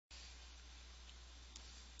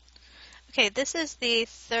Okay, this is the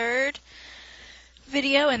third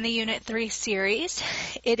video in the Unit 3 series.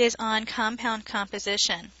 It is on compound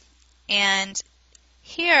composition. And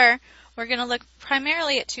here we're going to look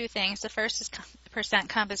primarily at two things. The first is percent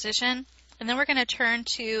composition, and then we're going to turn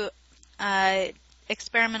to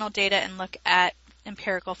experimental data and look at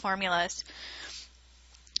empirical formulas.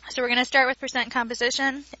 So we're going to start with percent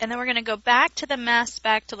composition, and then we're going to go back to the mass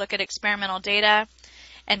spec to look at experimental data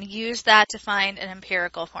and use that to find an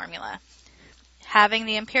empirical formula. Having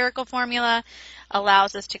the empirical formula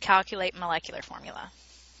allows us to calculate molecular formula.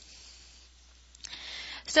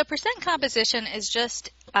 So percent composition is just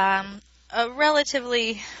a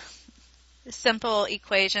relatively simple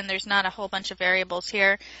equation. There's not a whole bunch of variables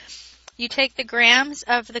here. You take the grams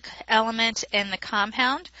of the element in the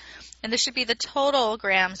compound, and this should be the total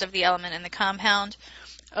grams of the element in the compound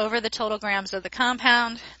over the total grams of the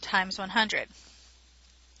compound times 100.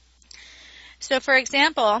 So for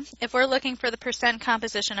example, if we're looking for the percent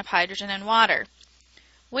composition of hydrogen and water,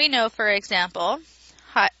 we know, for example,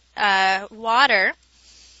 water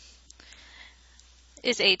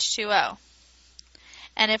is H2O.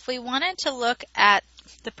 And if we wanted to look at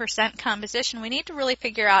the percent composition, we need to really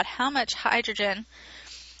figure out how much hydrogen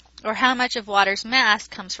or how much of water's mass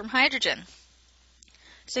comes from hydrogen.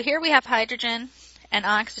 So here we have hydrogen and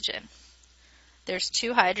oxygen. There's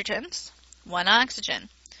two hydrogens, one oxygen.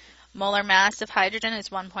 Molar mass of hydrogen is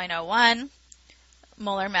 1.01.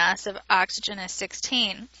 Molar mass of oxygen is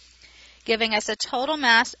 16, giving us a total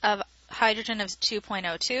mass of hydrogen of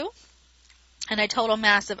 2.02 and a total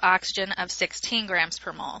mass of oxygen of 16 grams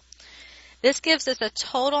per mole. This gives us a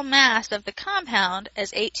total mass of the compound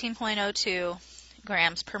as 18.02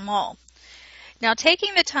 grams per mole. Now,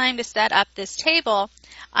 taking the time to set up this table,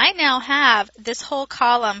 I now have this whole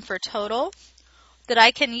column for total that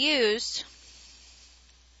I can use.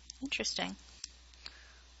 Interesting.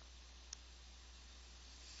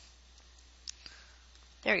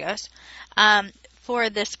 There it goes.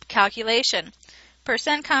 For this calculation.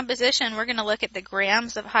 Percent composition, we're going to look at the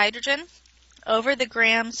grams of hydrogen over the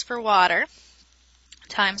grams for water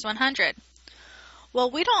times 100.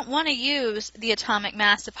 Well, we don't want to use the atomic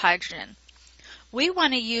mass of hydrogen. We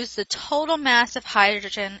want to use the total mass of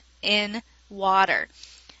hydrogen in water.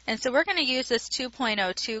 And so we're going to use this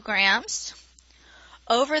 2.02 grams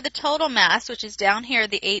over the total mass, which is down here,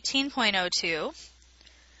 the 18.02,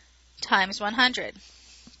 times 100.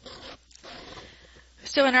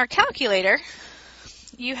 So in our calculator,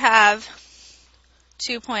 you have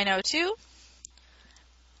 2.02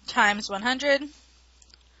 times 100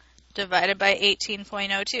 divided by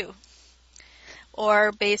 18.02,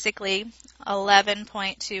 or basically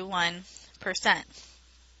 11.21%.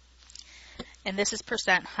 And this is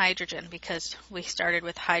percent hydrogen because we started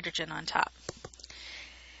with hydrogen on top.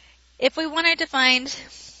 If we wanted to find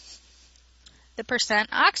the percent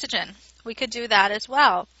oxygen, we could do that as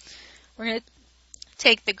well. We're going to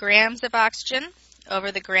take the grams of oxygen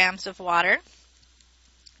over the grams of water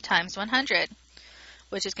times 100,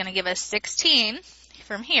 which is going to give us 16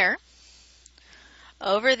 from here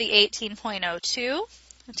over the 18.02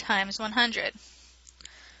 times 100,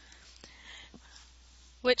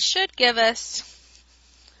 which should give us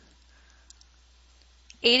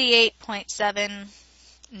 88.79.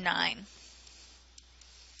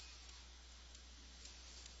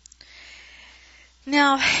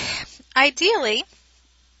 Now, ideally,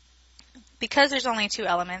 because there's only two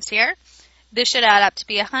elements here, this should add up to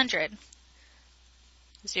be 100.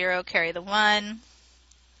 0 carry the 1,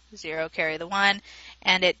 0 carry the 1,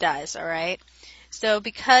 and it does, all right? So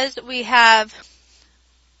because we have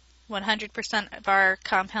 100% of our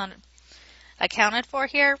compound accounted for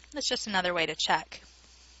here, that's just another way to check.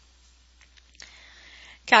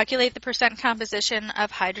 Calculate the percent composition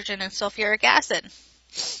of hydrogen and sulfuric acid.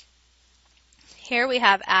 Here we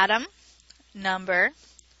have atom, number,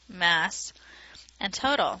 mass, and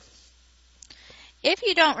total. If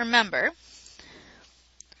you don't remember,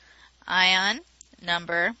 ion,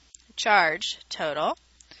 number, charge, total.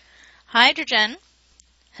 Hydrogen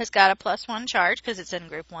has got a +1 charge because it's in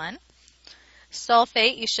group 1.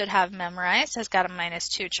 Sulfate, you should have memorized, has got a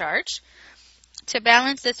 -2 charge. To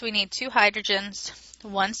balance this, we need two hydrogens,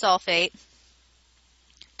 one sulfate,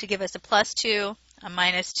 to give us a +2, a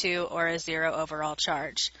 -2, or a 0 overall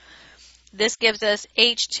charge. This gives us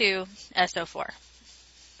H2SO4.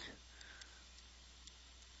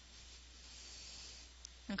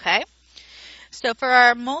 Okay, so for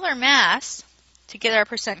our molar mass, to get our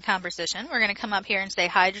percent composition, we're going to come up here and say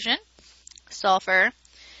hydrogen, sulfur,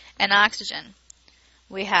 and oxygen.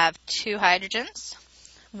 We have two hydrogens,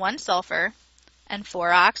 one sulfur, and 4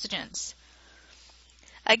 oxygens.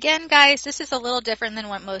 Again, guys, this is a little different than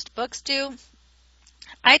what most books do.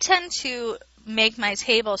 I tend to make my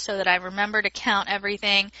table so that I remember to count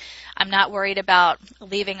everything. I'm not worried about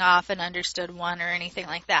leaving off an understood one or anything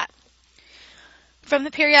like that. From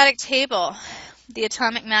the periodic table, the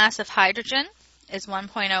atomic mass of hydrogen is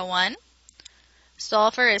 1.01,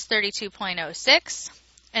 sulfur is 32.06,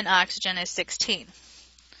 and oxygen is 16.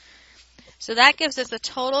 So that gives us a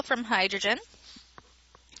total from hydrogen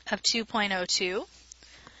of 2.02,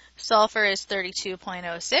 sulfur is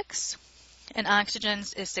 32.06, and oxygen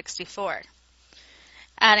is 64.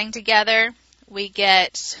 Adding together, we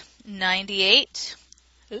get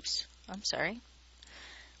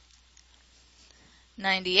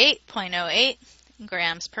 98.08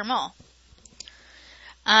 grams per mole.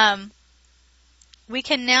 We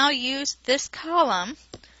can now use this column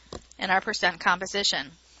in our percent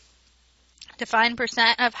composition. To find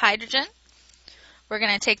percent of hydrogen, we're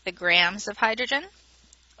going to take the grams of hydrogen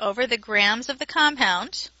over the grams of the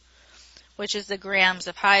compound, which is the grams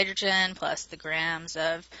of hydrogen plus the grams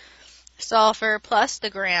of sulfur plus the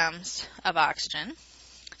grams of oxygen,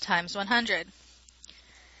 times 100.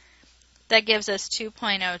 That gives us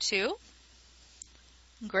 2.02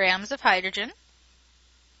 grams of hydrogen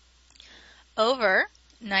over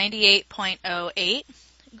 98.08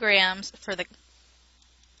 grams for the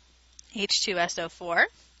H2SO4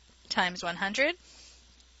 times 100.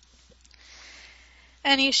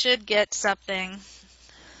 And you should get something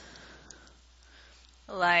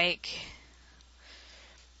like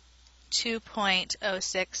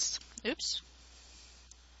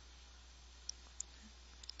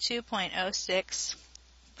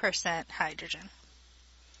 2.06% hydrogen.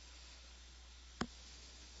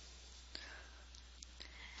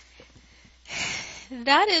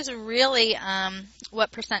 That is really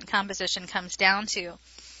what percent composition comes down to.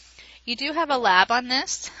 You do have a lab on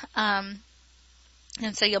this, and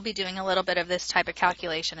so you'll be doing a little bit of this type of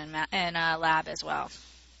calculation in lab as well.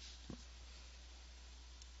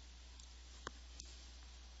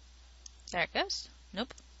 There it goes.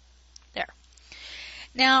 Nope. There.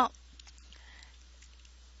 Now,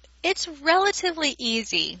 it's relatively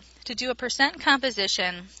easy to do a percent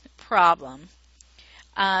composition problem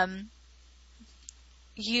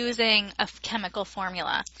using a chemical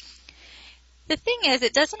formula. The thing is,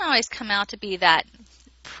 it doesn't always come out to be that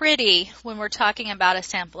pretty when we're talking about a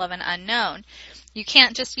sample of an unknown. You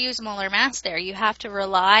can't just use molar mass there. You have to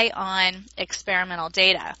rely on experimental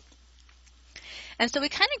data. And so we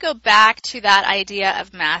kind of go back to that idea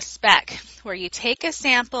of mass spec, where you take a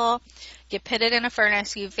sample, you put it in a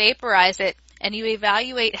furnace, you vaporize it, and you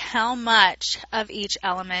evaluate how much of each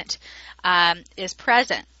element is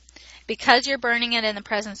present. Because you're burning it in the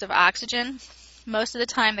presence of oxygen, most of the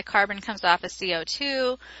time the carbon comes off as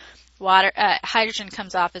CO2, hydrogen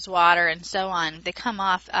comes off as water, and so on. They come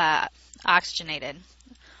off oxygenated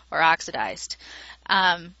or oxidized.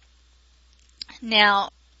 Now,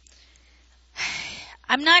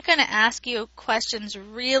 I'm not going to ask you questions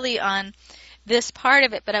really on this part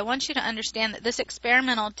of it, but I want you to understand that this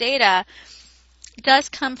experimental data does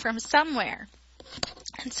come from somewhere.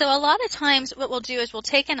 And so a lot of times what we'll do is we'll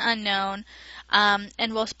take an unknown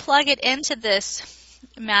and we'll plug it into this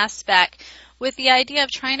mass spec with the idea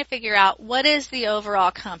of trying to figure out what is the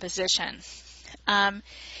overall composition.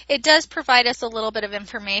 It does provide us a little bit of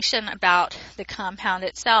information about the compound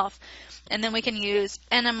itself, and then we can use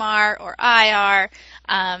NMR or IR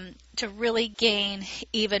to really gain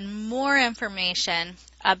even more information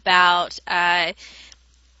about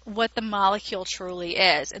what the molecule truly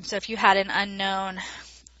is. And so if you had an unknown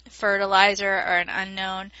fertilizer or an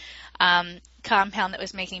unknown compound that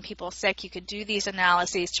was making people sick, you could do these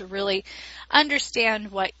analyses to really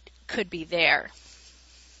understand what could be there.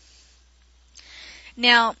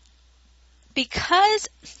 Now, because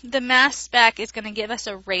the mass spec is going to give us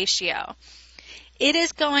a ratio, it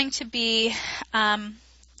is going to be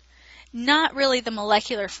not really the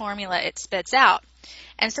molecular formula it spits out.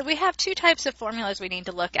 And so we have two types of formulas we need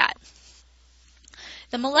to look at.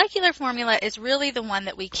 The molecular formula is really the one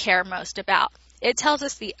that we care most about. It tells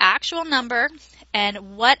us the actual number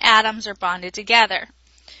and what atoms are bonded together.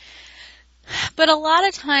 But a lot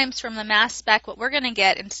of times from the mass spec, what we're going to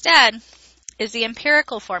get instead is the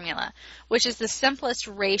empirical formula, which is the simplest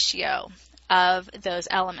ratio of those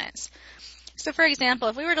elements. So for example,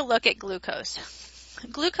 if we were to look at glucose,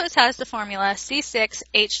 glucose has the formula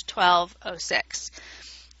C6H12O6.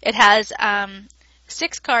 It has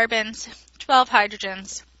 6 carbons, 12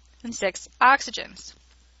 hydrogens, and 6 oxygens.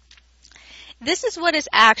 This is what is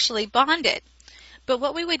actually bonded. But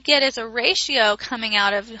what we would get as a ratio coming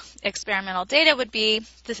out of experimental data would be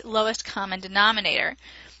the lowest common denominator.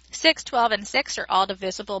 6, 12, and 6 are all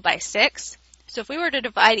divisible by 6. So if we were to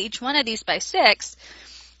divide each one of these by 6,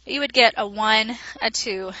 you would get a 1, a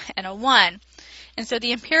 2, and a 1. And so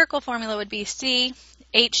the empirical formula would be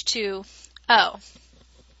CH2O.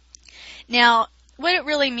 Now, what it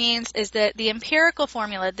really means is that the empirical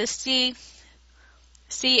formula, this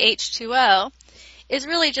CH2O, is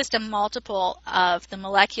really just a multiple of the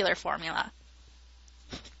molecular formula.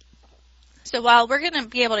 So while we're going to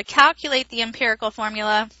be able to calculate the empirical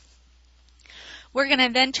formula, we're going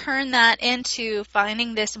to then turn that into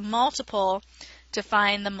finding this multiple to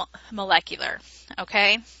find the molecular,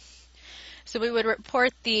 okay? So we would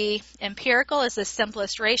report the empirical as the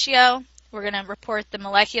simplest ratio. We're going to report the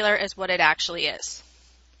molecular as what it actually is.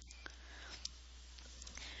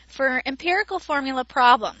 For empirical formula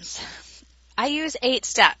problems, I use 8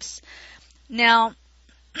 steps. Now,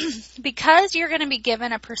 because you're going to be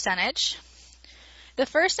given a percentage, the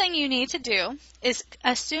first thing you need to do is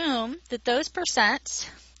assume that those percents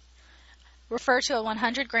refer to a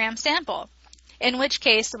 100 gram sample, in which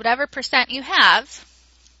case whatever percent you have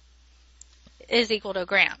is equal to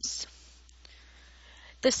grams.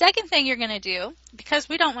 The second thing you're going to do, because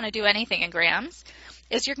we don't want to do anything in grams,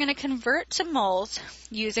 is you're going to convert to moles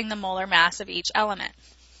using the molar mass of each element.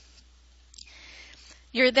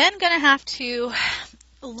 You're then going to have to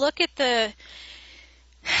look at the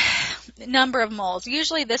number of moles.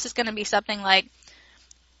 Usually this is going to be something like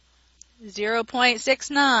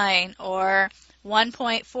 0.69 or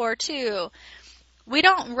 1.42. We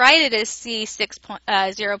don't write it as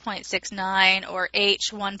C0.69 or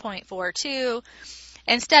H 1.42.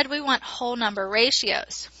 Instead, we want whole number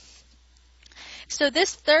ratios. So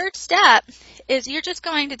this third step is you're just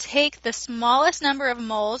going to take the smallest number of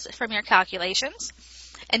moles from your calculations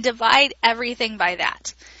and divide everything by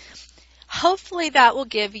that. Hopefully that will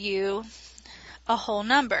give you a whole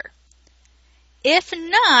number. If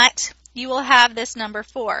not, you will have this number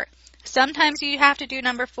 4. Sometimes you have to do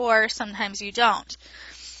number 4, sometimes you don't.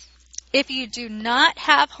 If you do not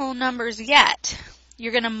have whole numbers yet,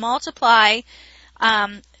 you're going to multiply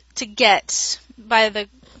to get by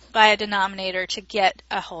a denominator to get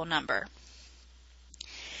a whole number.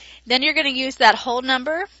 Then you're going to use that whole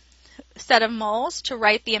number set of moles to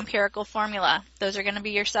write the empirical formula. Those are going to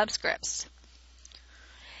be your subscripts.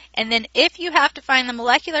 And then if you have to find the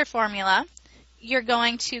molecular formula, you're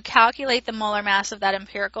going to calculate the molar mass of that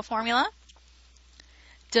empirical formula,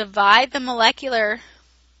 divide the molecular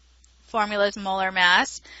formula's molar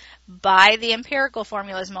mass by the empirical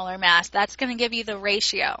formula's molar mass. That's going to give you the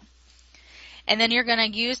ratio. And then you're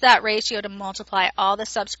going to use that ratio to multiply all the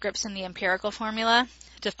subscripts in the empirical formula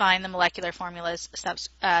to find the molecular formula's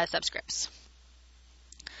subscripts.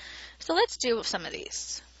 So let's do some of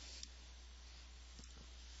these.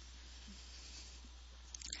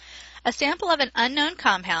 A sample of an unknown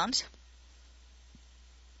compound.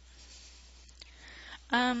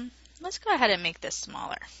 Let's go ahead and make this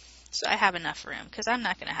smaller so I have enough room, because I'm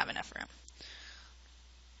not going to have enough room.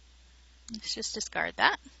 Let's just discard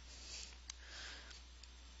that.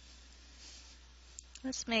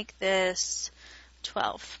 Let's make this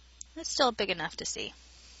 12. That's still big enough to see.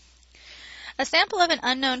 A sample of an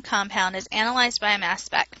unknown compound is analyzed by a mass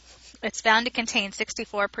spec. It's found to contain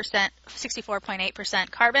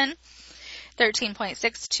 64.8% carbon,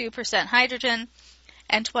 13.62% hydrogen,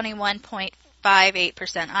 and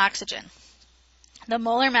 21.58% oxygen. The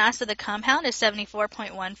molar mass of the compound is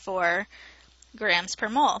 74.14 grams per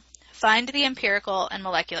mole. Find the empirical and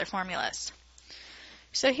molecular formulas.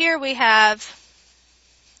 So here we have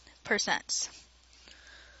percents.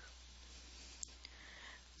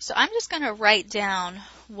 So I'm just going to write down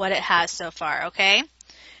what it has so far, okay?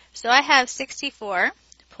 So I have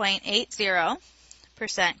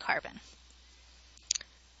 64.80% carbon,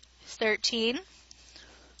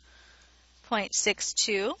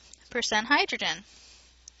 13.62% hydrogen,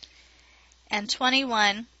 and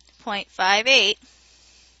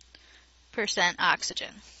 21.58%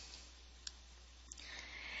 oxygen.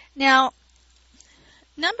 Now,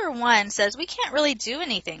 number 1 says we can't really do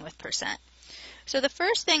anything with percent. So the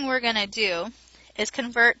first thing we're going to do is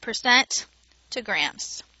convert percent to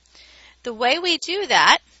grams. The way we do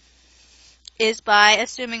that is by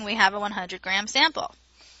assuming we have a 100 gram sample.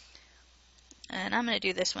 And I'm going to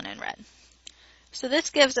do this one in red. So this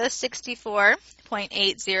gives us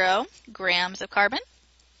 64.80 grams of carbon,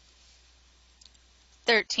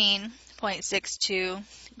 13.62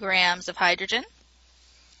 grams of hydrogen,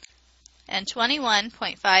 and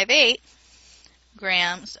 21.58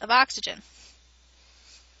 grams of oxygen.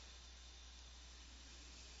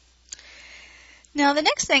 Now the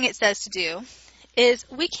next thing it says to do is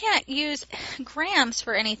we can't use grams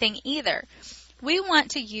for anything either. we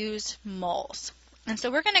want to use moles. And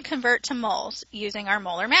so we're going to convert to moles using our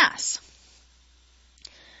molar mass.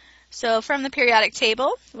 So from the periodic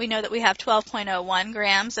table, we know that we have 12.01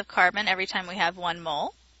 grams of carbon every time we have 1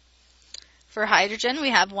 mole. For hydrogen, we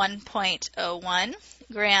have 1.01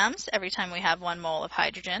 grams every time we have 1 mole of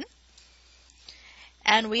hydrogen.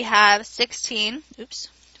 And we have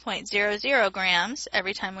 16.00 grams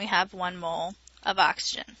every time we have 1 mole of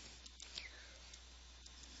oxygen.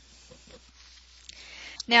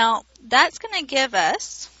 Now, that's going to give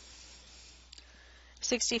us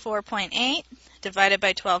 64.8 divided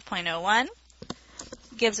by 12.01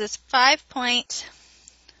 gives us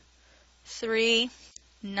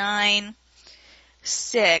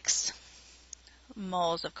 5.396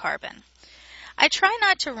 moles of carbon. I try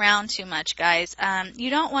not to round too much, guys. You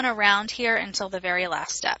don't want to round here until the very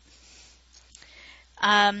last step.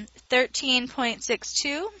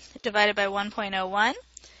 13.62 divided by 1.01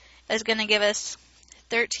 is going to give us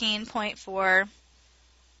 13.485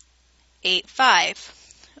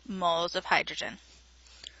 moles of hydrogen.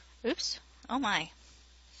 Oops, oh my.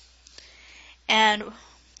 And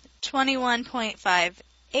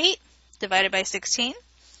 21.58 divided by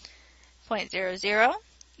 16.00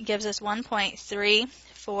 gives us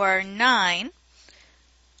 1.349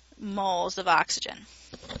 moles of oxygen.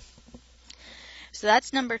 So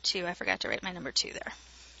that's number 2. I forgot to write my number 2 there.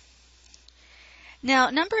 Now,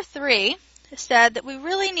 number 3 said that we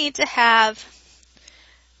really need to have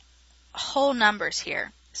whole numbers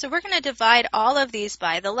here. So we're going to divide all of these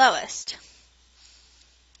by the lowest.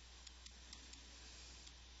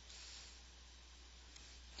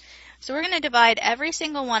 So we're going to divide every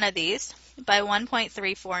single one of these by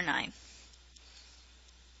 1.349.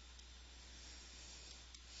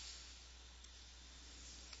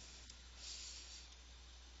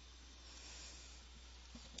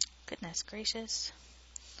 Goodness gracious.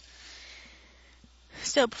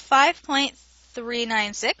 So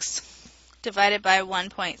 5.396 divided by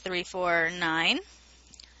 1.349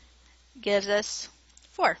 gives us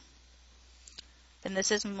 4. Then this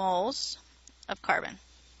is moles of carbon.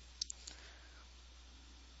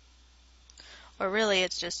 Or really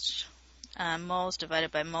it's just moles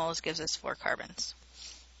divided by moles gives us 4 carbons.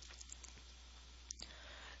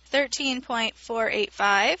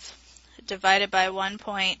 13.485 divided by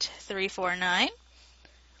 1.349.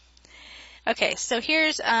 Okay, so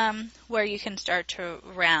here's where you can start to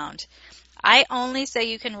round. I only say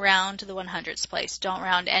you can round to the 100ths place. Don't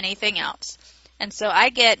round anything else. And so I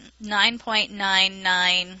get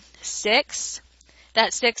 9.996.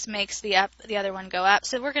 That 6 makes the other one go up.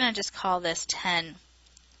 So we're going to just call this 10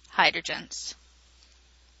 hydrogens.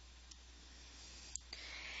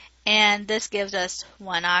 And this gives us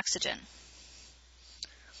 1 oxygen.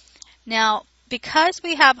 Now, because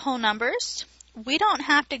we have whole numbers, we don't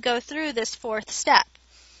have to go through this 4th step.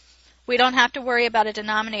 We don't have to worry about a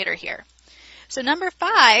denominator here. So number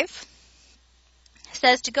 5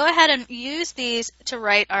 says to go ahead and use these to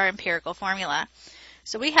write our empirical formula.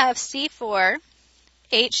 So we have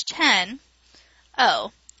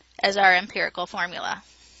C4H10O as our empirical formula.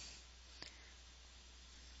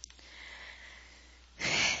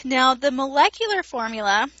 Now the molecular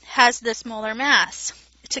formula has this molar mass.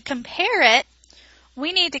 To compare it,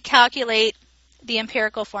 we need to calculate the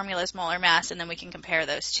empirical formula's molar mass, and then we can compare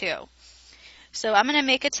those two. So I'm going to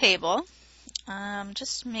make a table.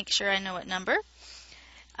 Just make sure I know what number.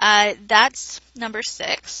 That's number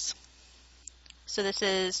 6. So this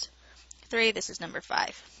is 3. This is number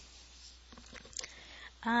 5.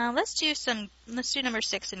 Let's do number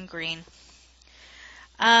 6 in green.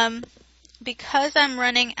 Because I'm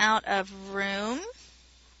running out of room,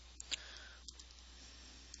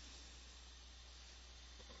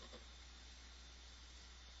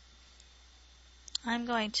 I'm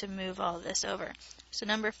going to move all of this over. So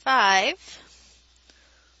number 5,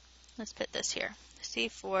 let's put this here.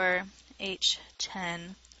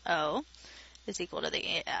 C4H10O is equal to the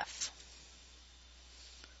F.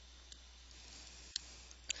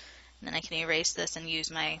 And then I can erase this and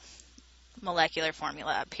use my molecular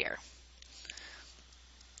formula up here.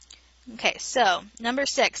 Okay, so number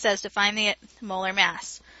 6 says to find the molar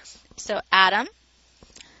mass. So atom,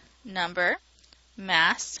 number,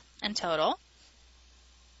 mass, and total.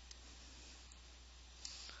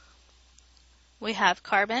 We have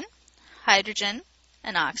carbon, hydrogen,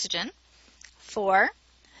 and oxygen, 4,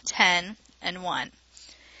 10, and 1.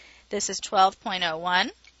 This is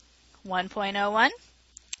 12.01, 1.01,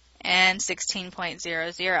 and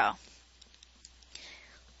 16.00.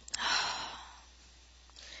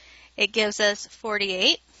 It gives us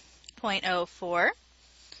 48.04,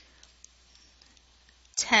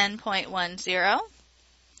 10.10,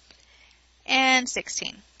 and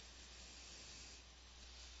 16.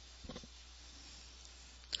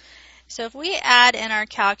 So if we add in our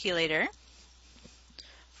calculator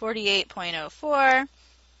 48.04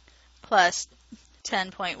 plus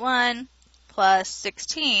 10.1 plus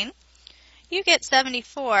 16, you get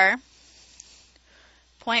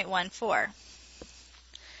 74.14.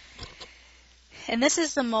 And this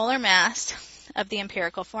is the molar mass of the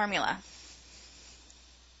empirical formula.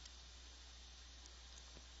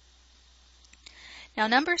 Now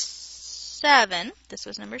number 7, this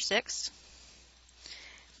was number 6,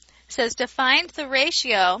 says to find the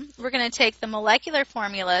ratio, we're going to take the molecular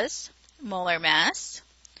formula's molar mass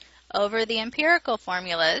over the empirical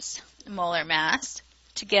formula's molar mass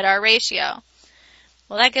to get our ratio.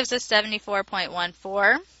 Well, that gives us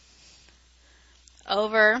 74.14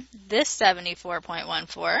 over this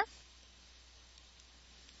 74.14,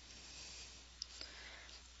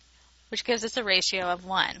 which gives us a ratio of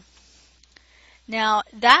 1. Now,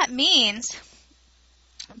 that means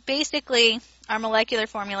basically our molecular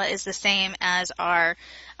formula is the same as our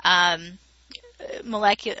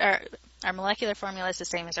molecular formula is the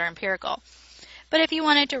same as our empirical. But if you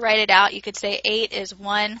wanted to write it out, you could say 8 is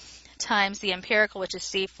 1 times the empirical, which is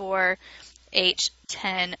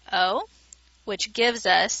C4H10O, which gives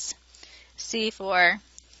us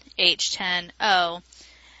C4H10O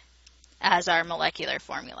as our molecular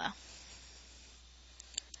formula.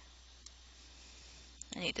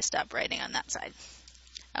 I need to stop writing on that side.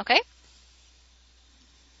 Okay?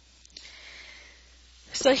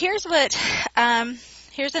 So here's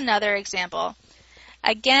another example.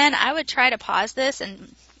 Again, I would try to pause this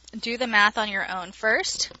and do the math on your own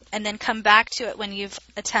first, and then come back to it when you've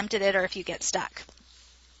attempted it or if you get stuck.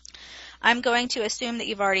 I'm going to assume that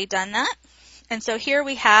you've already done that. And so here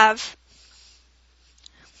we have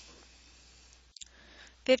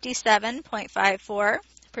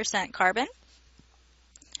 57.54% carbon,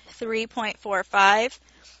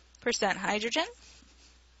 3.45% hydrogen,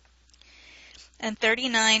 and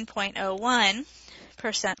 39.01%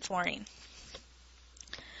 fluorine.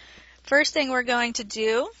 First thing we're going to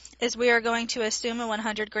do is we are going to assume a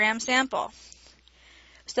 100-gram sample.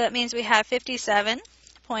 So that means we have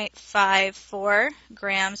 57.54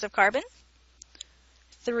 grams of carbon,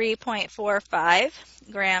 3.45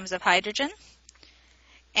 grams of hydrogen,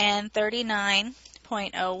 and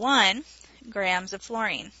 39.01 grams of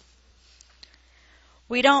fluorine.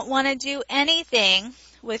 We don't want to do anything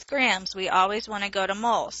with grams. We always want to go to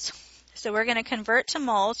moles. So we're going to convert to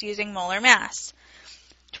moles using molar mass.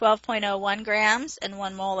 12.01 grams and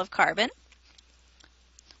 1 mole of carbon,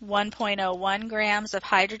 1.01 grams of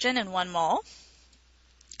hydrogen and 1 mole.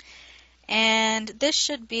 And this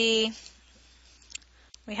should be,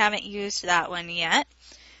 we haven't used that one yet,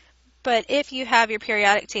 but if you have your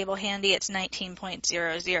periodic table handy, it's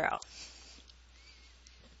 19.00.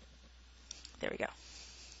 There we go.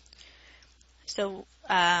 So,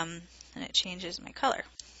 and it changes my color.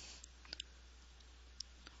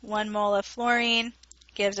 1 mole of fluorine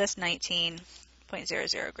gives us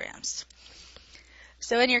 19.00 grams.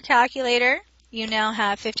 So in your calculator, you now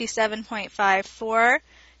have 57.54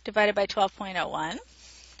 divided by 12.01,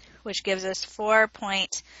 which gives us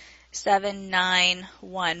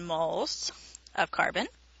 4.791 moles of carbon.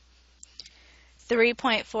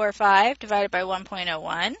 3.45 divided by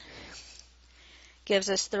 1.01 gives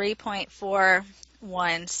us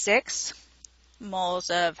 3.416 moles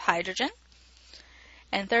of hydrogen.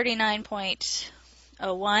 And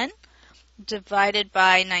 39.01 divided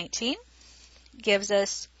by 19 gives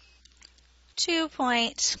us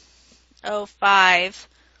 2.05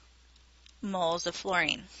 moles of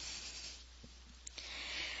fluorine.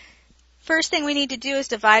 First thing we need to do is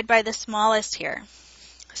divide by the smallest here.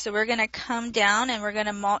 So we're going to come down and we're going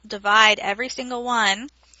to divide every single one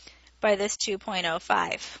by this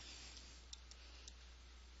 2.05.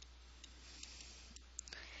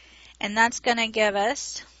 And that's going to give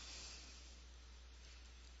us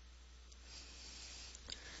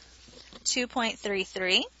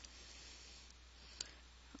 2.33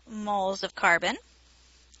 moles of carbon,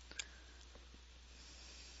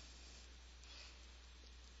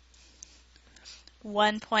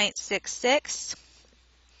 1.66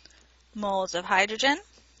 moles of hydrogen,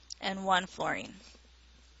 and 1 fluorine.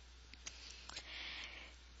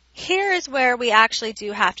 Here is where we actually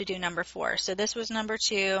do have to do number 4. So this was number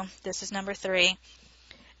 2, this is number 3.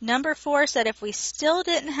 Number 4 said if we still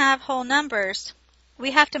didn't have whole numbers,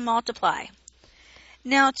 we have to multiply.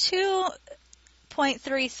 Now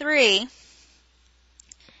 2.33,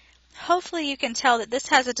 hopefully you can tell that this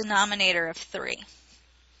has a denominator of 3.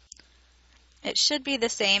 It should be the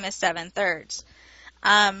same as 7/3.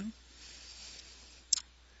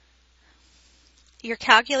 Your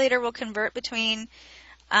calculator will convert between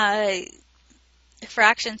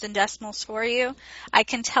fractions and decimals for you. I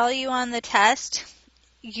can tell you on the test,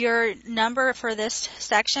 your number for this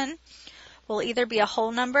section will either be a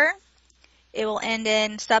whole number, it will end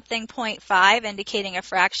in something 0.5, indicating a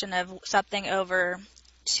fraction of something over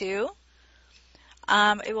 2.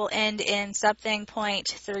 It will end in something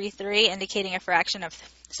 0.33, indicating a fraction of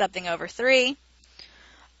something over 3.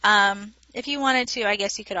 If you wanted to, I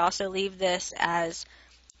guess you could also leave this as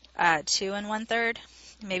 2 1/3.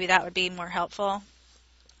 Maybe that would be more helpful.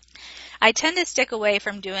 I tend to stick away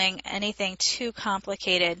from doing anything too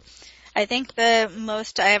complicated. I think the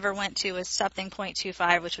most I ever went to was something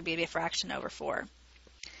 0.25, which would be a fraction over 4.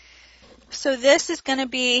 So this is going to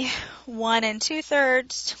be 1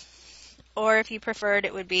 2/3, or if you preferred,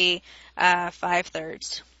 it would be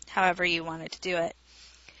 5/3, however you wanted to do it.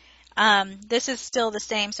 This is still the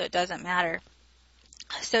same, so it doesn't matter.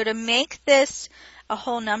 So to make this a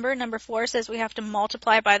whole number, number 4 says we have to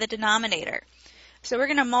multiply by the denominator. So we're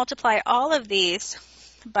going to multiply all of these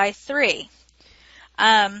by 3.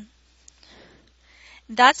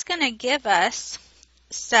 That's going to give us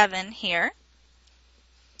 7 here.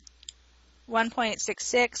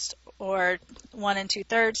 1.66, or 1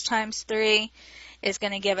 2/3 times 3, is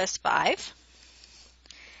going to give us 5.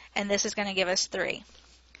 And this is going to give us 3.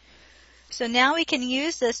 So now we can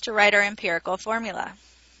use this to write our empirical formula.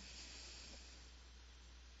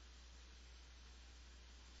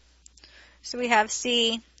 So we have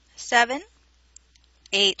C7,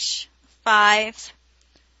 H5,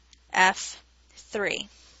 F3.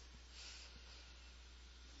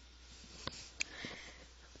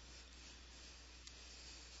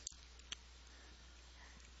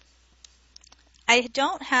 I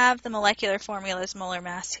don't have the molecular formula's molar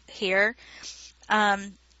mass here,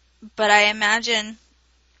 but I imagine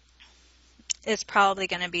it's probably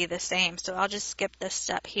going to be the same. So I'll just skip this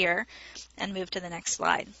step here and move to the next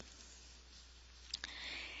slide.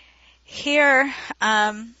 Here,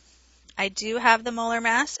 I do have the molar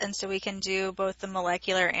mass, and so we can do both the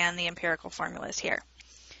molecular and the empirical formulas here.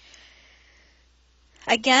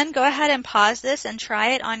 Again, go ahead and pause this and try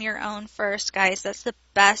it on your own first, guys. That's the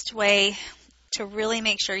best way to really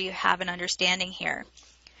make sure you have an understanding here.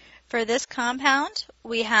 For this compound,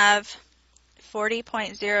 we have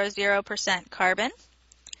 40.00% carbon,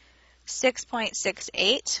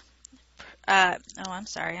 6.68, I'm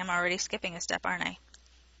sorry, I'm already skipping a step, aren't I?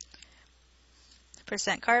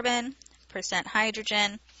 Percent carbon, percent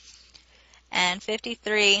hydrogen, and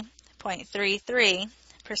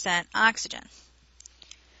 53.33% oxygen.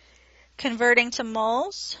 Converting to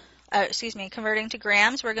converting to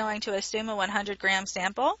grams, we're going to assume a 100 gram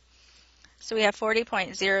sample. So we have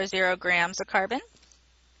 40.00 grams of carbon,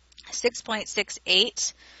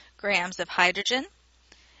 6.68 grams of hydrogen,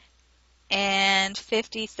 and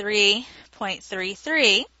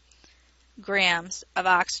 53.33 grams of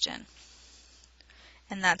oxygen.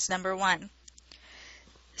 And that's number 1.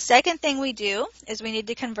 Second thing we do is we need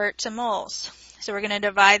to convert to moles. So we're going to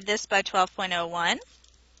divide this by 12.01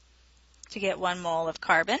 to get 1 mole of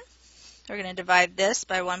carbon. We're going to divide this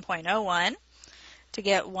by 1.01 to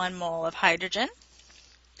get 1 mole of hydrogen.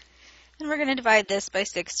 And we're going to divide this by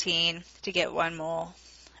 16 to get 1 mole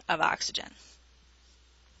of oxygen.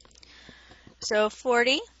 So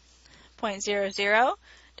 40.00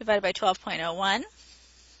 divided by 12.01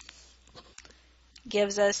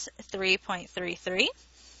 gives us 3.33.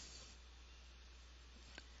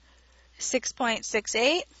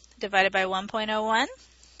 6.68 divided by 1.01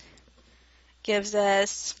 gives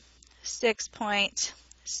us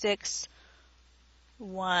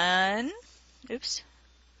 6.61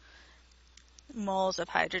 moles of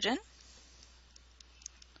hydrogen.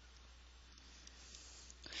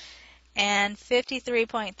 And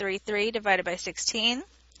 53.33 divided by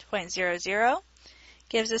 16.00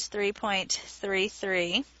 gives us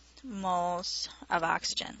 3.33 moles of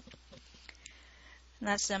oxygen. And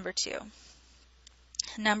that's number 2.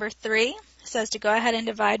 Number 3 says to go ahead and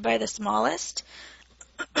divide by the smallest.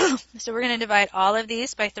 So we're going to divide all of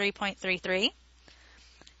these by 3.33.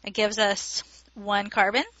 It gives us 1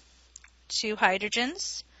 carbon, 2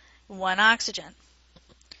 hydrogens, 1 oxygen.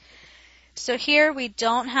 So here we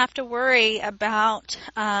don't have to worry about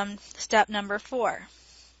step number 4.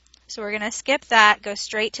 So we're going to skip that, go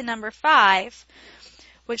straight to number 5,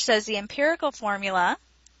 which says the empirical formula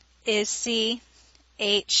is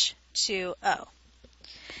CH2O.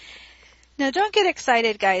 Now don't get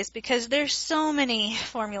excited, guys, because there's so many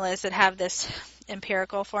formulas that have this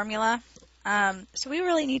empirical formula. So we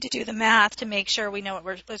really need to do the math to make sure we know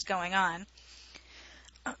what's going on.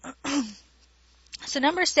 So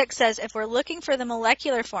number 6 says if we're looking for the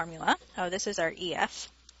molecular formula, oh, this is our EF,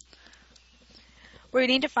 we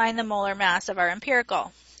need to find the molar mass of our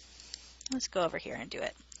empirical. Let's go over here and do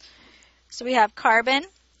it. So we have carbon,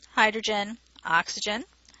 hydrogen, oxygen,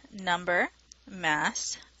 number,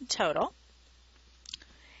 mass, total.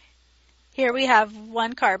 Here we have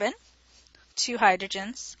 1 carbon, 2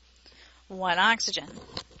 hydrogens, 1 oxygen.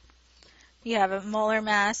 You have a molar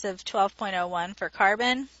mass of 12.01 for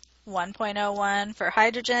carbon, 1.01 for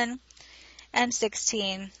hydrogen, and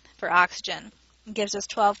 16 for oxygen. It gives us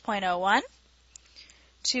 12.01,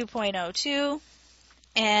 2.02,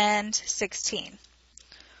 and 16,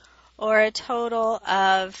 or a total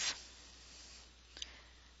of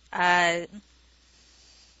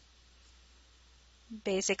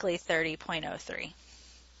basically 30.03.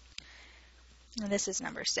 And this is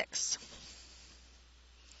number 6.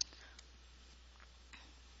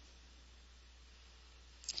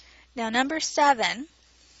 Now number 7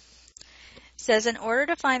 says in order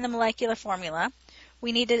to find the molecular formula,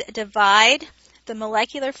 we need to divide the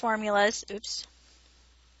molecular formula's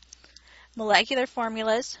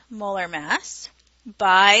molar mass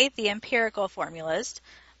by the empirical formula's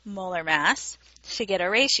molar mass to get a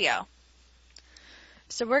ratio.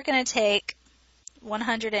 So we're going to take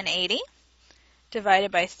 180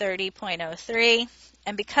 divided by 30.03,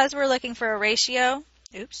 and because we're looking for a ratio,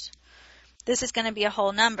 this is going to be a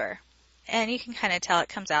whole number, and you can kind of tell it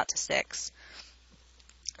comes out to 6.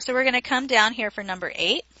 So we're going to come down here for number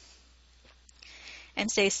 8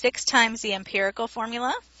 and say 6 times the empirical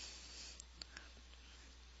formula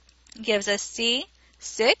gives us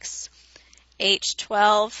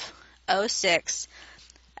C6H12O6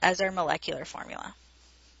 as our molecular formula.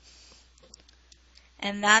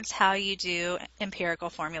 And that's how you do empirical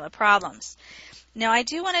formula problems. Now I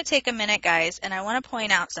do want to take a minute, guys, and I want to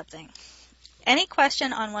point out something. Any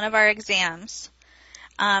question on one of our exams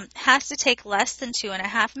has to take less than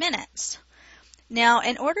 2.5 minutes. Now,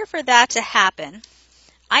 in order for that to happen,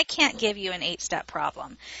 I can't give you an 8-step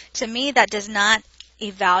problem. To me, that does not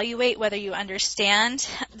evaluate whether you understand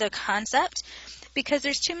the concept, because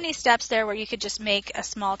there's too many steps there where you could just make a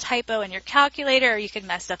small typo in your calculator or you could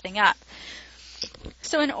mess something up.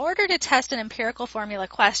 So in order to test an empirical formula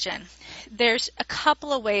question, there's a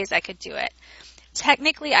couple of ways I could do it.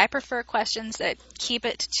 Technically, I prefer questions that keep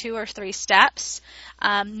it to 2 or 3 steps,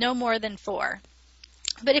 no more than 4.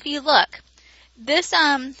 But if you look, this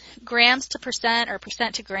grams to percent or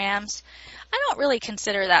percent to grams, I don't really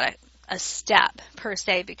consider that a step per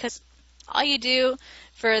se, because all you do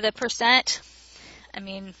for the percent, let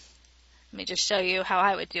me just show you how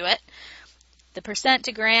I would do it. The percent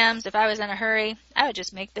to grams, if I was in a hurry, I would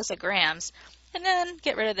just make this a grams and then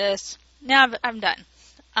get rid of this. Now I'm done.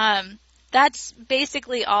 That's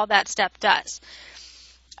basically all that step does.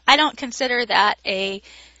 I don't consider that a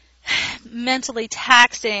mentally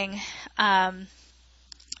taxing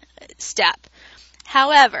step.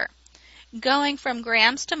 However, going from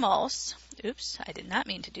grams to moles, I did not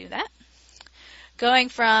mean to do that. Going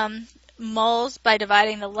from moles by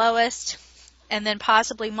dividing the lowest and then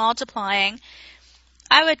possibly multiplying,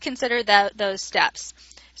 I would consider those steps.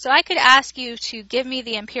 So I could ask you to give me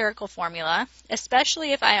the empirical formula,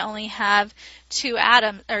 especially if I only have 2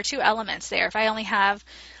 elements there. If I only have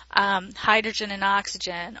hydrogen and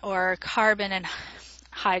oxygen, or carbon and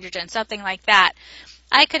hydrogen, something like that,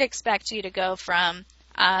 I could expect you to go from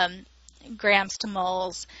grams to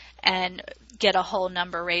moles and get a whole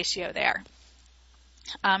number ratio there.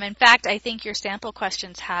 In fact, I think your sample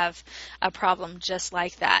questions have a problem just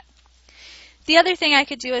like that. The other thing I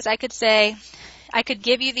could do is I could say, I could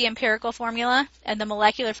give you the empirical formula and the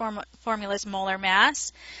molecular formula's molar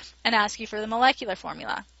mass and ask you for the molecular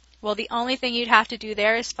formula. Well, the only thing you'd have to do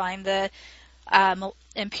there is find the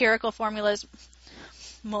empirical formula's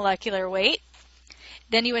molecular weight.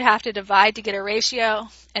 Then you would have to divide to get a ratio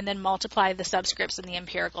and then multiply the subscripts in the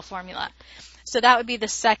empirical formula. So that would be the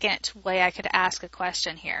second way I could ask a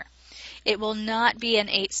question here. It will not be an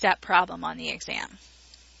 8-step problem on the exam.